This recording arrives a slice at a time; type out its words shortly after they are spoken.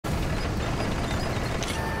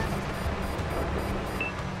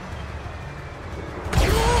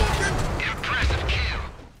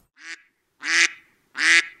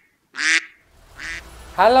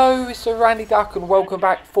Hello, it's Randy Duck and welcome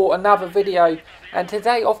back for another video. And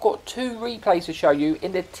today I've got two replays to show you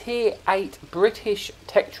in the Tier 8 British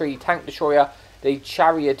Tech Tree tank destroyer, the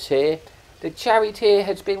Charioteer. The Charioteer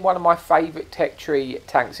has been one of my favourite Tech Tree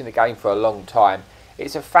tanks in the game for a long time.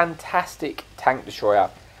 It's a fantastic tank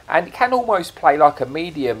destroyer and it can almost play like a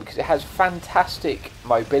medium because it has fantastic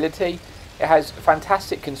mobility. It has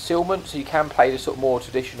fantastic concealment, so you can play the sort of more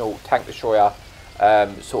traditional tank destroyer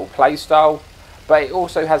sort of play style. But it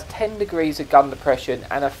also has 10 degrees of gun depression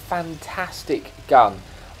and a fantastic gun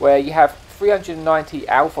where you have 390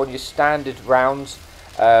 alpha on your standard rounds,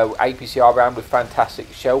 APCR round with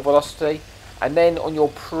fantastic shell velocity, and then on your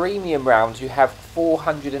premium rounds you have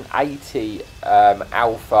 480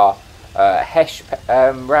 alpha HESH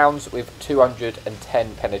rounds with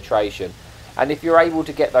 210 penetration. And if you're able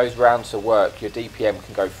to get those rounds to work, your DPM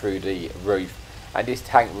can go through the roof, and this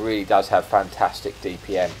tank really does have fantastic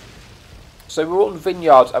DPM. So we're on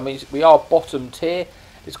Vineyards, I mean we are bottom tier.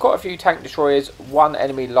 There's quite a few tank destroyers, one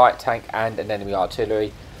enemy light tank and an enemy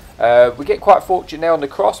artillery. We get quite fortunate there on the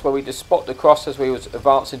cross where we just spot the cross as we was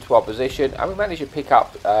advancing to our position, and we managed to pick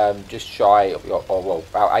up just shy of, well,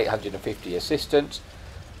 about 850 assistance.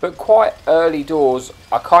 But quite early doors,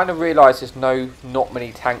 I kind of realised there's not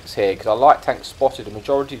many tanks here because I like tanks spotted, the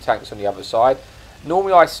majority of tanks on the other side.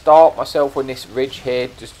 Normally I start myself on this ridge here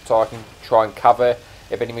just so I can try and cover.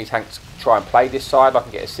 If enemy tanks try and play this side, I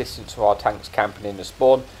can get assistance from our tanks camping in the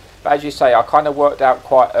spawn. But as you say, I kind of worked out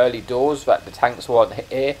quite early doors that the tanks weren't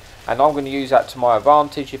here, and I'm going to use that to my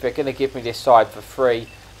advantage. If they're going to give me this side for free,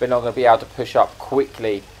 then I'm going to be able to push up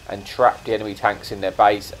quickly and trap the enemy tanks in their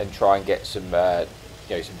base and try and get some,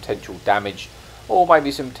 some potential damage or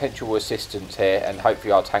maybe some potential assistance here, and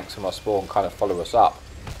hopefully our tanks from our spawn kind of follow us up.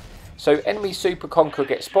 So enemy Super Conqueror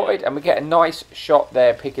gets spotted and we get a nice shot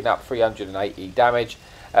there picking up 380 damage.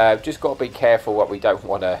 Just got to be careful what we don't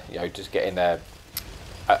want to, just get in a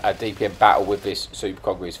DPM battle with this Super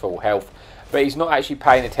Conqueror. He's full health. But he's not actually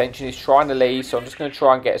paying attention, he's trying to leave, so I'm just going to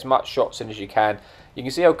try and get as much shots in as you can. You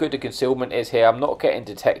can see how good the concealment is here, I'm not getting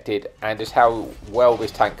detected, and just how well this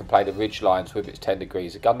tank can play the ridge lines with its 10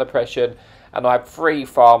 degrees of gun depression. And I have 3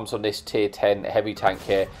 farms on this tier 10 heavy tank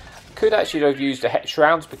here. Could actually have used the HESH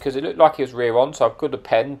rounds because it looked like he was rear on, so I could have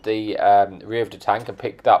penned the rear of the tank and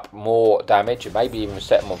picked up more damage and maybe even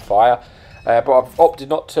set him on fire. But I've opted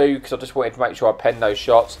not to because I just wanted to make sure I penned those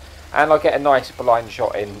shots, and I get a nice blind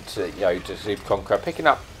shot into to Super Conqueror, picking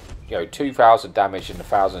up 2,000 damage and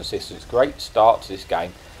 1,000 assistance. Great start to this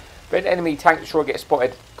game. Then enemy tank destroyer gets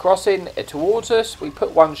spotted crossing towards us. We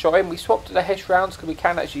put one shot in. We swapped to the HESH rounds because we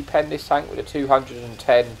can actually pen this tank with a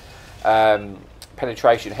 210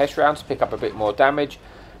 penetration HESH rounds to pick up a bit more damage.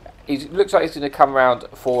 It looks like he's going to come around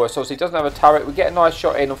for us. Obviously he doesn't have a turret. We get a nice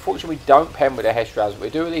shot in. Unfortunately we don't pen with the HESH rounds, but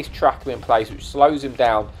we do at least track him in place, which slows him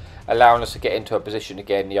down, allowing us to get into a position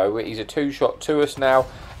again. He's a 2-shot to us now.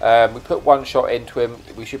 We put one shot into him.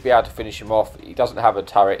 We should be able to finish him off. He doesn't have a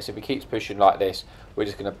turret, so if he keeps pushing like this, we're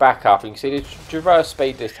just going to back up. You can see the traverse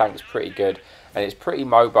speed of this tank is pretty good, and it's pretty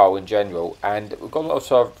mobile in general, and we've got a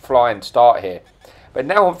lot of flying start here. But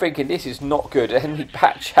now I'm thinking this is not good. Enemy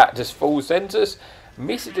Bat Chat just full centers,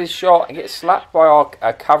 misses his shot and gets slapped by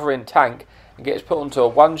our covering tank and gets put onto a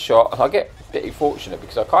 1-shot. And I get pretty fortunate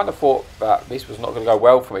because I kind of thought that this was not going to go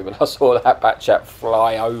well for me when I saw that Bat Chat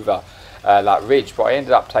fly over that ridge. But I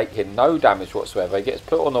ended up taking no damage whatsoever. He gets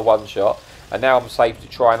put on a 1-shot, and now I'm safe to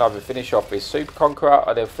try and either finish off this Super Conqueror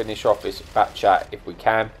or then finish off this Bat Chat if we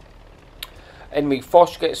can. Enemy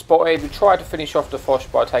Foch gets spotted. We try to finish off the Foch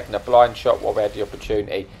by taking a blind shot while we had the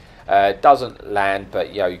opportunity. Doesn't land,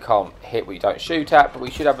 but you can't hit what you don't shoot at. But we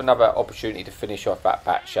should have another opportunity to finish off that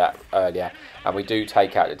Bat Chat earlier, and we do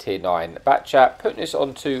take out the tier 9 Bat Chat, putting us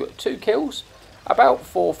on to 2 kills, about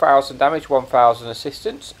 4,000 damage, 1,000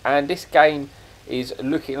 assistance. And this game is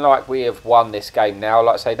looking like we have won this game now.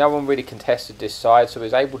 Like I say, no one really contested this side, so we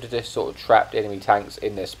was able to just sort of trap the enemy tanks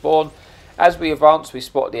in their spawn. As we advance, we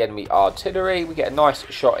spot the enemy artillery. We get a nice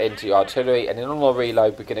shot into the artillery, and then on our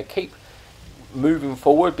reload, we're going to keep moving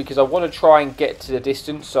forward because I want to try and get to the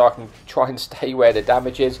distance so I can try and stay where the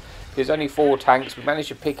damage is. There's only 4 tanks. We managed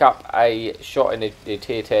to pick up a shot in the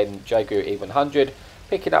tier 10 Jaguar E100,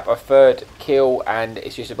 picking up a 3rd kill, and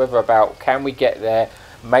it's just a whether about can we get there,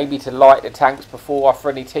 maybe to light the tanks before our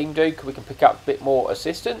friendly team do, because we can pick up a bit more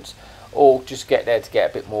assistance, or just get there to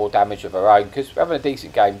get a bit more damage of our own, because we're having a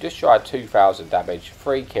decent game, just shy of 2,000 damage,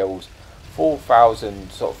 3 kills,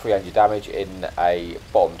 4,300 damage in a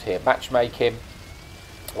bottom tier matchmaking,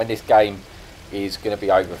 and this game is going to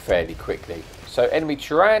be over fairly quickly. So enemy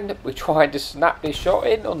Turan, we're trying to snap this shot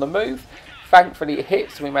in on the move. Thankfully it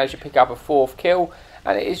hits and we managed to pick up a 4th kill,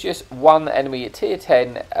 and it is just one enemy at tier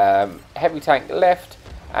 10 heavy tank left.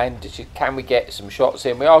 And can we get some shots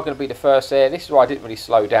in? We are going to be the first there. This is why I didn't really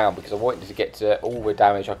slow down, because I wanted to get to all the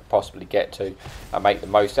damage I could possibly get to and make the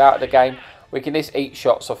most out of the game. We can just eat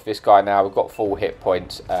shots off this guy now. We've got full hit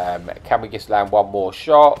points. Can we just land one more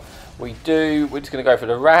shot? We do. We're just going to go for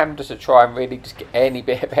the ram just to try and really just get any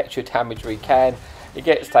bit of extra damage we can. It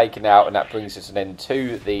gets taken out, and that brings us an end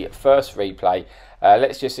to the first replay.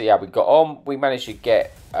 Let's just see how we got on. We managed to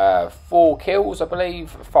get 4 kills, I believe,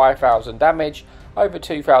 5,000 damage, over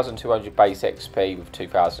 2,200 base XP with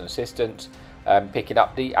 2,000 assistance, picking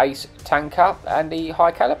up the ace tanker and the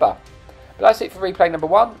high caliber. But that's it for replay number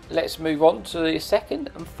 1. Let's move on to the second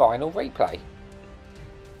and final replay.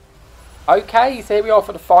 Okay, so here we are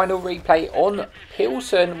for the final replay on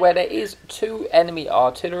Pilsen, where there is 2 enemy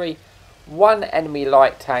artillery, 1 enemy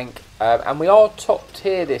light tank, and we are top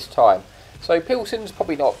tier this time. So Pilsen's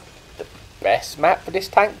probably not the best map for this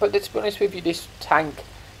tank, but let's be honest with you, this tank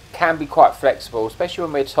can be quite flexible, especially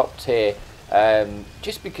when we're top tier,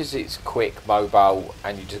 just because it's quick, mobile,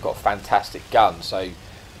 and you've just got a fantastic gun. So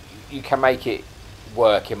you can make it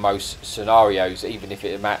work in most scenarios, even if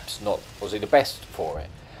the map's not obviously the best for it.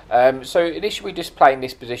 So initially just playing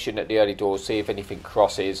this position at the early doors, see if anything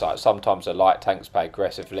crosses. Like sometimes the light tanks play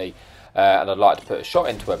aggressively, and I'd like to put a shot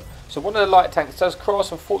into them. So one of the light tanks does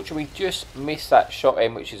cross. Unfortunately, we just missed that shot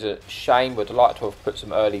in, which is a shame. Would like to have put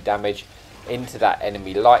some early damage into that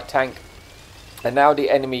enemy light tank. And now the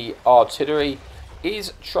enemy artillery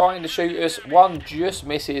is trying to shoot us. One just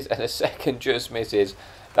misses, and a second just misses.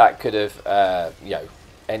 That could have, you know,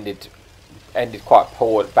 ended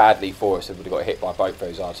quite badly for us if we would have got hit by both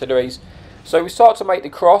those artilleries. So we start to make the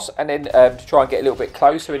cross, and then to try and get a little bit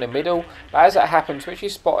closer in the middle. But as that happens, we actually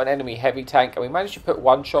spot an enemy heavy tank, and we manage to put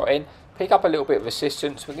one shot in, pick up a little bit of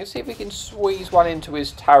assistance. We can see if we can squeeze one into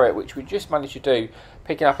his turret, which we just managed to do,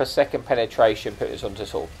 picking up a second penetration, putting us onto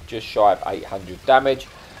sort of just shy of 800 damage.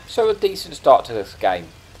 So a decent start to this game.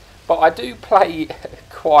 But I do play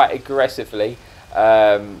quite aggressively,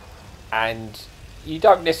 and you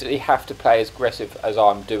don't necessarily have to play as aggressive as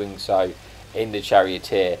I'm doing so in the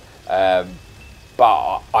Charioteer.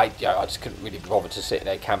 But I just couldn't really bother to sit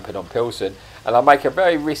there camping on Pilsen, and I make a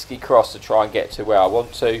very risky cross to try and get to where I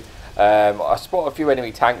want to. I spot a few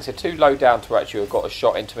enemy tanks. They're too low down to actually have got a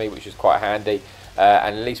shot into me, which is quite handy,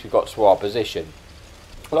 and at least we got to our position.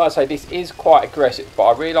 Like I say, this is quite aggressive, but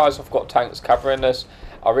I realise I've got tanks covering us.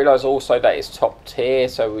 I realise also that it's top tier,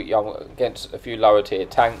 so I'm against a few lower tier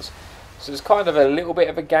tanks. So it's kind of a little bit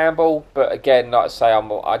of a gamble, but again, like I say,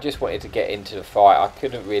 I just wanted to get into the fight. I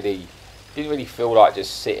didn't really feel like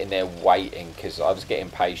just sitting there waiting, because I was getting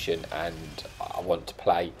impatient and I want to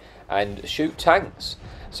play and shoot tanks.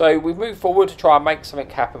 So we move forward to try and make something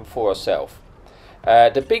happen for ourselves.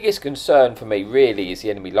 The biggest concern for me really is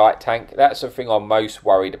the enemy light tank. That's the thing I'm most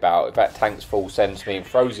worried about. If that tank's full sends me and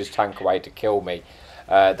throws his tank away to kill me,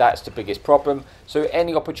 that's the biggest problem. So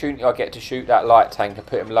any opportunity I get to shoot that light tank and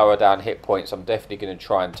put him lower down hit points, I'm definitely going to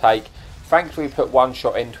try and take. Thankfully we put one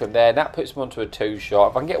shot into him there, and that puts him onto a 2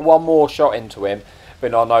 shot. If I can get one more shot into him,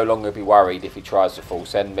 then I'll no longer be worried if he tries to full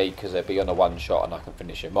send me, because they'll be on a 1 shot and I can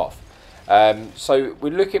finish him off. So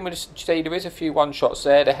we're looking to see there is a few 1 shots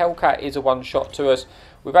there. The Hellcat is a 1 shot to us.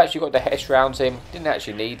 We've actually got the Hesh rounds in. Didn't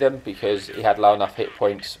actually need them because he had low enough hit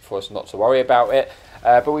points for us not to worry about it.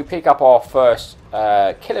 But we pick up our first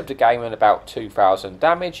kill of the game and about 2,000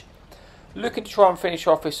 damage. Looking to try and finish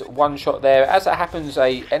off this 1 shot there. As it happens,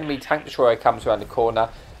 a enemy tank destroyer comes around the corner.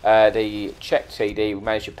 The Czech TD, we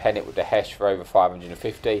managed to pen it with the Hesh for over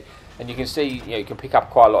 550. And you can see, you can pick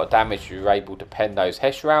up quite a lot of damage if you're able to pen those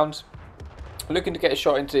Hesh rounds. Looking to get a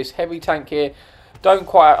shot into this heavy tank here.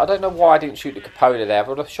 I don't know why I didn't shoot the cupola there. If I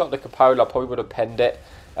would have shot the cupola, I probably would have penned it.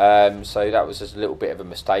 So that was just a little bit of a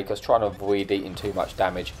mistake. I was trying to avoid eating too much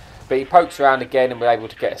damage. But he pokes around again, and we're able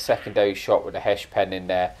to get a secondary shot with a Hesh pen in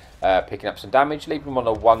there, picking up some damage, leaving him on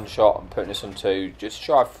a 1 shot and putting us onto just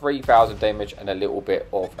shy of 3,000 damage and a little bit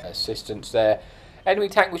of assistance there. Enemy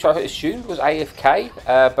tank, which I assumed was AFK,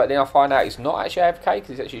 but then I find out he's not actually AFK because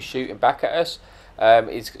he's actually shooting back at us.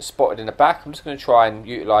 Is spotted in the back. I'm just going to try and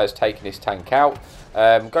utilise taking this tank out.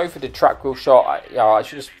 Go for the track wheel shot. I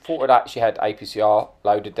should have thought it actually had APCR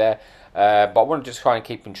loaded there, but I want to just try and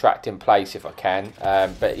keep him tracked in place if I can.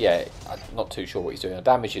 But yeah, I'm not too sure what he's doing. I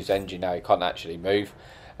damaged his engine now, he can't actually move.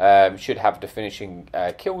 Should have the finishing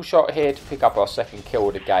kill shot here to pick up our second kill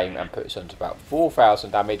of the game and put us on to about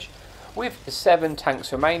 4,000 damage with 7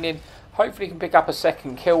 tanks remaining. Hopefully we can pick up a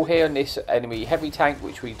second kill here on this enemy heavy tank,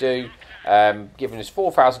 which we do, giving us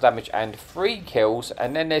 4,000 damage and 3 kills.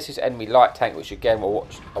 And then there's this enemy light tank, which again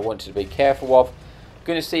I wanted to be careful of.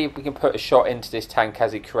 Going to see if we can put a shot into this tank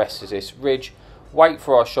as he caresses this ridge. Wait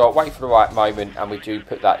for our shot, wait for the right moment, and we do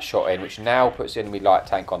put that shot in, which now puts the enemy light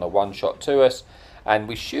tank on a one shot to us. And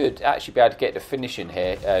we should actually be able to get the finishing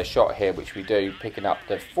here, shot here, which we do, picking up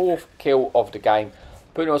the 4th kill of the game,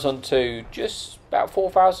 putting us on to just about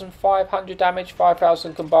 4,500 damage,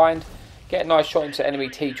 5,000 combined. Get a nice shot into enemy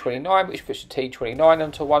T29, which puts the T29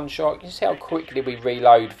 onto one shot. You can see how quickly we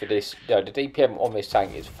reload for this. The DPM on this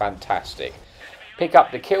tank is fantastic. Pick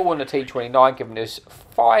up the kill on the T29, giving us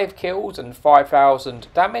 5 kills and 5,000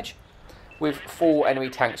 damage with 4 enemy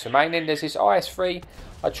tanks remaining. There's this IS-3.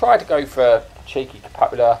 I tried to go for a cheeky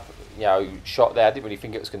popular, shot there. I didn't really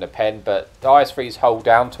think it was going to pen, but the IS-3's hold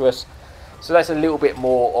down to us. So that's a little bit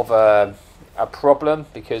more of a problem,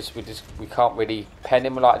 because we can't really pen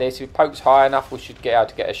him like this. If he pokes high enough, we should get able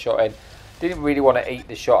to get a shot in. Didn't really want to eat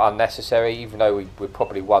the shot unnecessary, even though we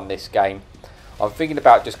probably won this game. I'm thinking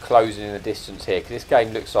about just closing in the distance here, because this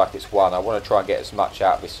game looks like it's won. I want to try and get as much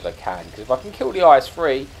out of this as I can, because if I can kill the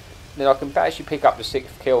IS-3, then I can actually pick up the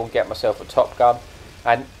 6th kill and get myself a top gun.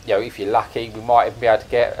 And if you're lucky, we might even be able to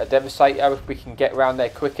get a Devastator if we can get around there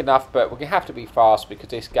quick enough. But we're going to have to be fast, because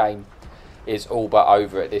this game is all but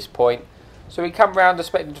over at this point. So we come round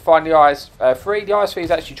expecting to find the IS-3. The IS-3 is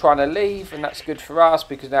actually trying to leave, and that's good for us,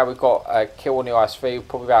 because now we've got a kill on the IS-3. We're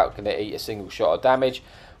probably about going to eat a single shot of damage.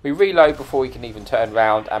 We reload before we can even turn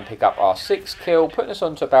around and pick up our 6th kill, putting us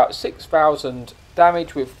on to about 6,000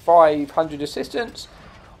 damage with 500 assistance.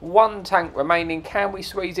 1 tank remaining. Can we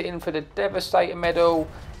squeeze it in for the Devastator medal?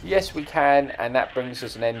 Yes, we can, and that brings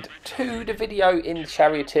us an end to the video in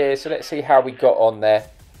Charioteer. So let's see how we got on there,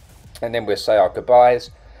 and then we'll say our goodbyes.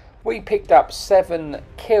 We picked up 7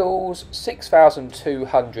 kills,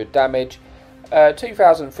 6,200 damage,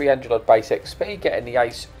 2,300 odd base XP, getting the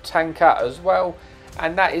ace tanker as well.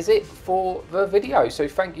 And that is it for the video. So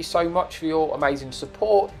thank you so much for your amazing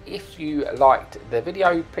support. If you liked the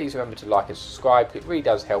video, please remember to like and subscribe. It really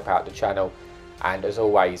does help out the channel. And as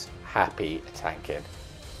always, happy tanking.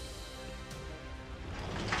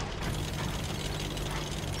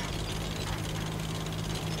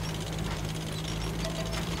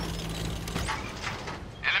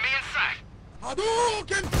 Enemy in sight.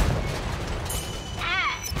 Hadouken!